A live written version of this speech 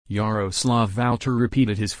Yaroslav Valter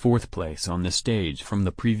repeated his fourth place on the stage from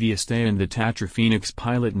the previous day, and the Tatra Phoenix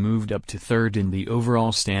pilot moved up to third in the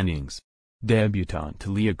overall standings. Debutante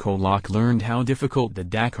Leah Kolak learned how difficult the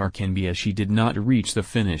Dakar can be as she did not reach the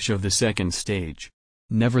finish of the second stage.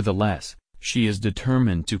 Nevertheless, she is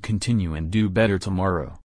determined to continue and do better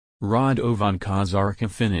tomorrow. Radovan Kazarka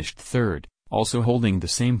finished third, also holding the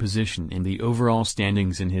same position in the overall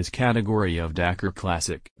standings in his category of Dakar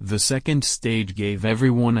Classic. The second stage gave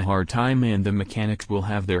everyone a hard time, and the mechanics will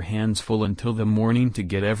have their hands full until the morning to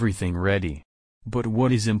get everything ready. But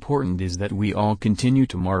what is important is that we all continue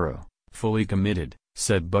tomorrow, fully committed,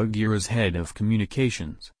 said Bugira's head of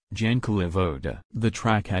communications, Janko Voda. The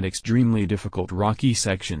track had extremely difficult rocky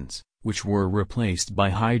sections, which were replaced by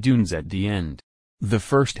high dunes at the end. The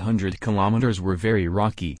first 100 kilometers were very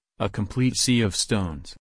rocky, a complete sea of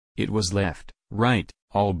stones. It was left, right,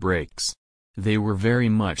 all breaks. They were very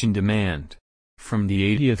much in demand. From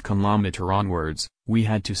the 80th kilometer onwards, we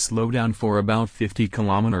had to slow down for about 50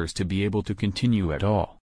 kilometers to be able to continue at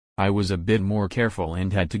all. I was a bit more careful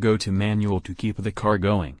and had to go to manual to keep the car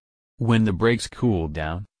going. When the brakes cooled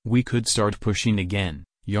down, we could start pushing again.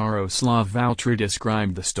 Yaroslav Valter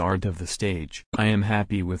described the start of the stage. I am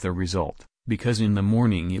happy with the result, because in the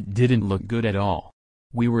morning it didn't look good at all.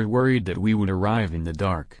 We were worried that we would arrive in the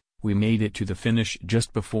dark. We made it to the finish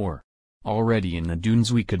just before. Already in the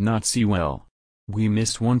dunes we could not see well. We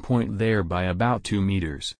missed one point there by about 2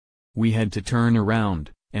 meters. We had to turn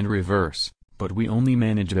around and reverse, but we only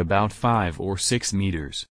managed about 5 or 6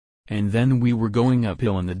 meters. And then we were going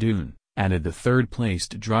uphill in the dune, added the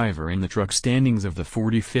third-placed driver in the truck standings of the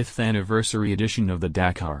 45th anniversary edition of the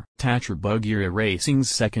Dakar. Tatra Bugira Racing's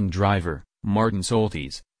second driver, Martin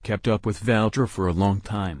Soltis, kept up with Valter for a long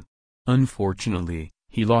time. Unfortunately,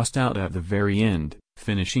 he lost out at the very end,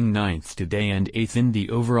 finishing 9th today and 8th in the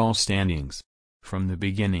overall standings. From the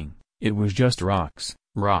beginning, it was just rocks,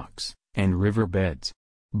 and riverbeds.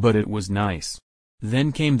 But it was nice.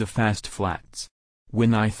 Then came the fast flats.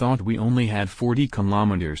 When I thought we only had 40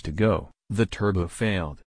 kilometers to go, the turbo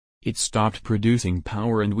failed. It stopped producing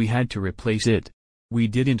power and we had to replace it. We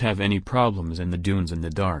didn't have any problems in the dunes in the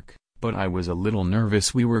dark, but I was a little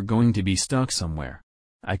nervous we were going to be stuck somewhere.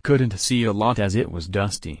 I couldn't see a lot as it was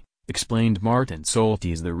dusty, explained Martin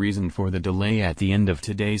Soltis. The reason for the delay at the end of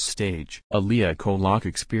today's stage. Leah Kolak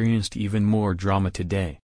experienced even more drama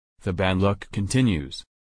today. The bad luck continues.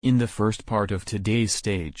 In the first part of today's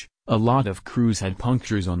stage, a lot of crews had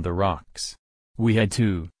punctures on the rocks. We had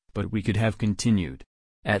too, but we could have continued.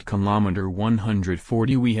 At kilometer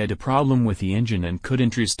 140 we had a problem with the engine and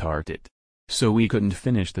couldn't restart it. So we couldn't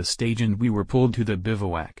finish the stage and we were pulled to the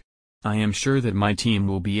bivouac. I am sure that my team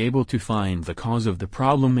will be able to find the cause of the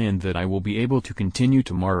problem and that I will be able to continue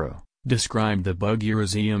tomorrow, described the Bugira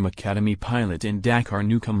Zium Academy pilot and Dakar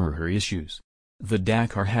newcomer her issues. The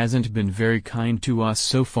Dakar hasn't been very kind to us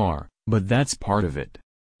so far, but that's part of it.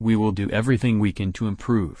 We will do everything we can to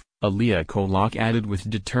improve, Leah Kolak added with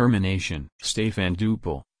determination. Stefan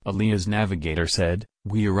Dupel, Leah's navigator, said,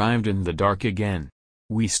 "We arrived in the dark again.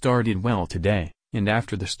 We started well today, and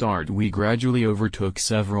after the start we gradually overtook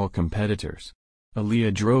several competitors.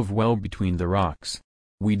 Leah drove well between the rocks.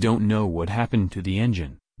 We don't know what happened to the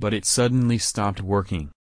engine, but it suddenly stopped working.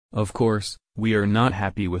 Of course, we are not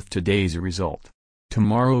happy with today's result.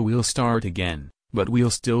 Tomorrow we'll start again, but we'll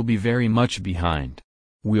still be very much behind.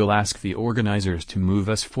 We'll ask the organizers to move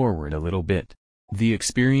us forward a little bit." The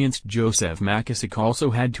experienced Joseph Makasik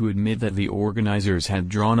also had to admit that the organizers had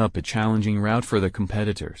drawn up a challenging route for the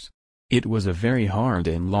competitors. It was a very hard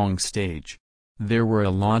and long stage. There were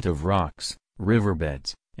a lot of rocks,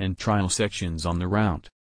 riverbeds, and trial sections on the route.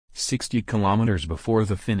 60 kilometers before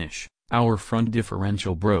the finish, our front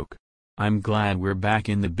differential broke. I'm glad we're back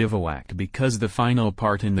in the bivouac because the final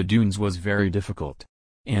part in the dunes was very difficult.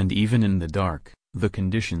 And even in the dark, the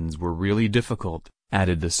conditions were really difficult,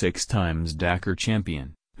 added the 6 times Dakar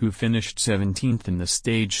champion, who finished 17th in the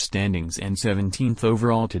stage standings and 17th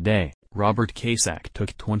overall today. Robert Kasak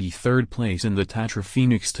took 23rd place in the Tatra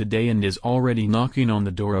Phoenix today and is already knocking on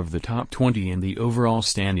the door of the top 20 in the overall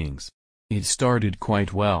standings. It started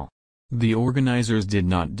quite well. The organizers did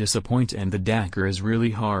not disappoint and the Dakar is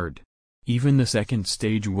really hard. Even the second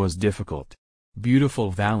stage was difficult.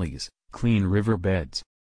 Beautiful valleys, clean riverbeds.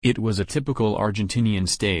 It was a typical Argentinian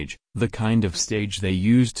stage, the kind of stage they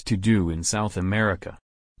used to do in South America.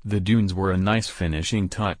 The dunes were a nice finishing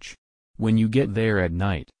touch. When you get there at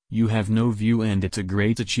night, you have no view and it's a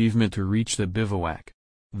great achievement to reach the bivouac.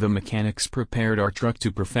 The mechanics prepared our truck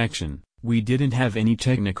to perfection, we didn't have any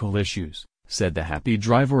technical issues, said the happy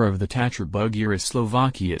driver of the Tatra Bugura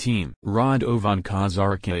Slovakia team. Radovan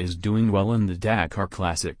Kazarka is doing well in the Dakar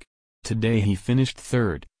Classic. Today he finished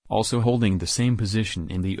third, also holding the same position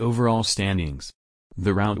in the overall standings.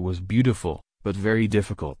 The route was beautiful, but very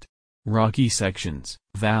difficult. Rocky sections,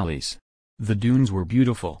 valleys. The dunes were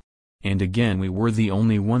beautiful. And again we were the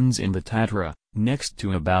only ones in the Tatra, next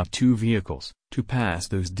to about 2 vehicles, to pass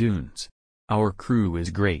those dunes. Our crew is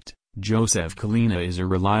great. Joseph Kalina is a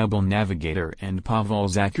reliable navigator and Pavel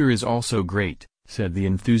Zakir is also great, said the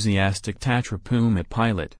enthusiastic Tatra Puma pilot.